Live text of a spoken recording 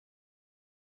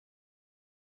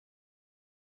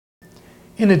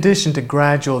In addition to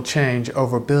gradual change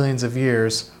over billions of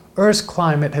years, Earth's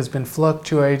climate has been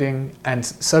fluctuating and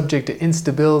subject to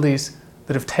instabilities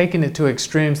that have taken it to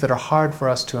extremes that are hard for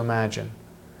us to imagine.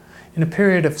 In a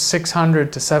period of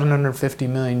 600 to 750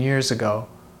 million years ago,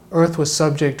 Earth was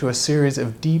subject to a series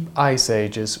of deep ice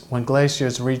ages when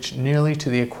glaciers reached nearly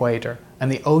to the equator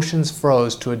and the oceans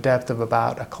froze to a depth of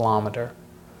about a kilometer.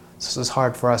 This is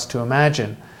hard for us to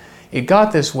imagine. It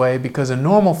got this way because a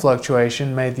normal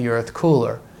fluctuation made the Earth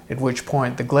cooler, at which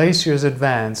point the glaciers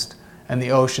advanced and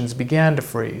the oceans began to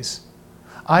freeze.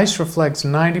 Ice reflects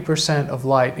 90% of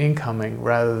light incoming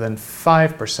rather than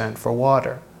 5% for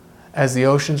water. As the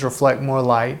oceans reflect more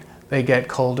light, they get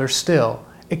colder still,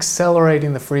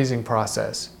 accelerating the freezing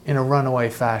process in a runaway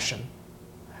fashion.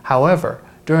 However,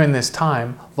 during this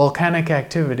time, volcanic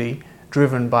activity,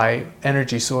 driven by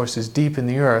energy sources deep in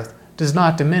the Earth, does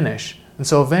not diminish, and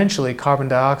so eventually carbon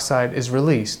dioxide is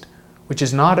released, which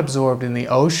is not absorbed in the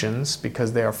oceans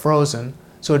because they are frozen,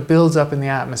 so it builds up in the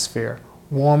atmosphere,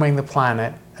 warming the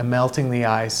planet and melting the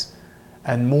ice,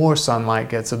 and more sunlight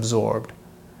gets absorbed.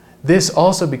 This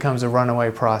also becomes a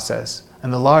runaway process,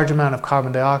 and the large amount of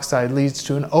carbon dioxide leads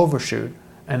to an overshoot,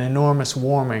 an enormous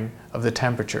warming of the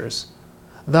temperatures.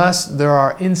 Thus, there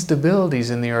are instabilities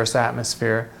in the Earth's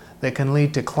atmosphere that can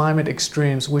lead to climate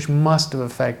extremes which must have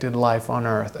affected life on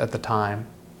Earth at the time.